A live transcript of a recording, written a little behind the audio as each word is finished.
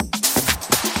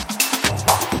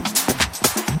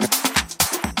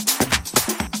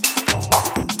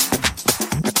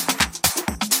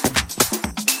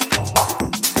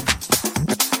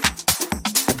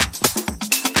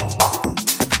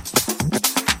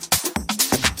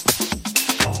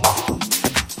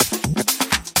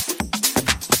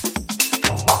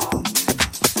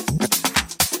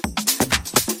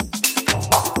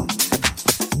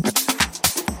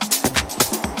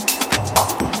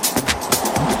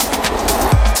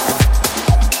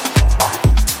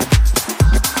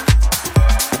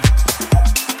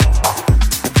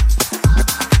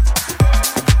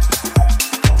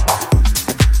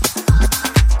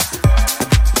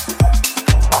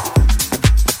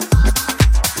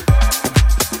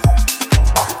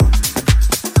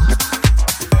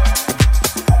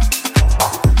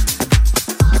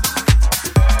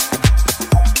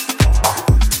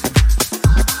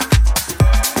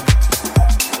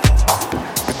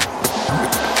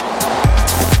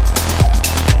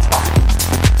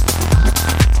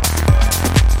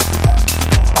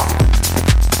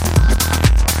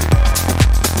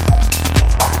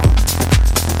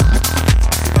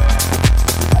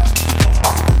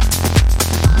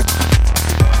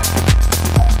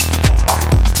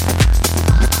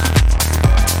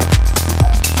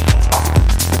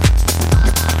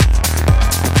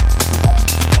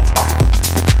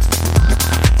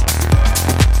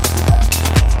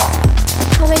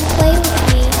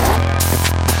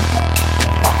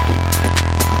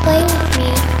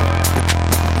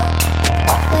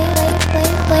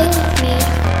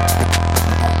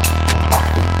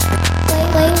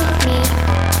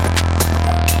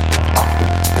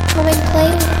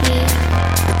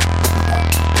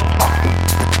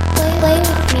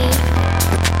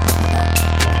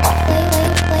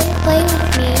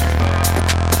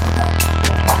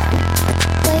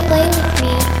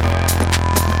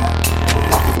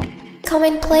Come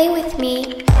and play with me.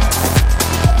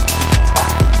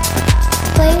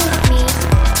 Play with me.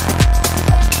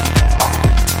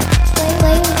 Play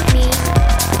with me.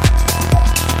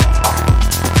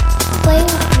 Play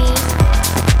with me.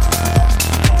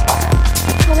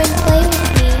 Come and play with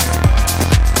me.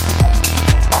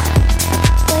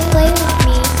 Play with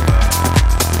me.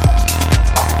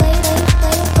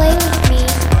 Play with me.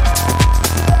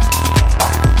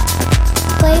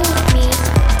 Play with me.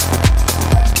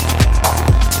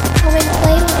 Come and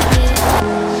play with me.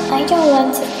 I don't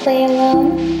want to play alone.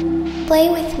 Play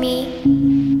with me.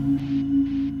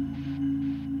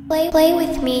 Play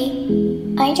with me.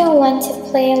 I don't want to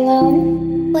play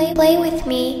alone. Play with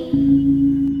me.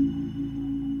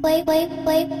 Play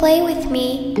with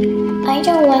me. I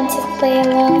don't want to play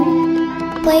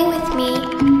alone. Play with me.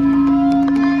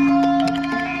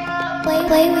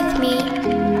 Play with me.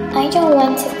 I don't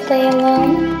want to play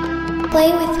alone.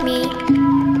 Play with me.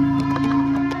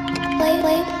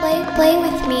 Play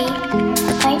with me.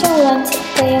 I don't want to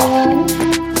play alone.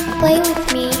 Play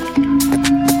with me.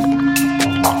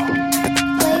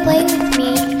 Play with me.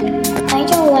 I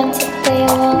don't want to play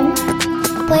alone.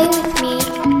 Play with me.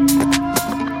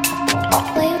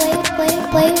 Play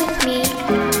with me.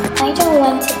 I don't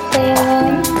want to play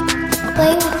alone.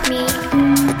 Play with me.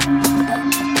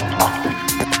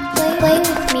 Play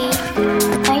with me.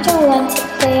 I don't want to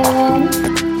play alone.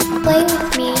 Play with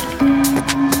me.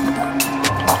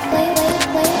 Play with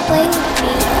me. Play with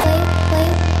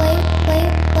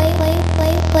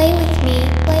me.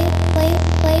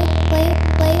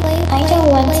 I don't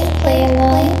want to play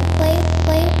alone. Play with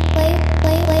me.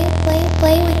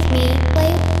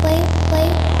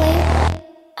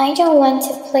 I don't want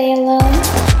to play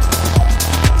alone.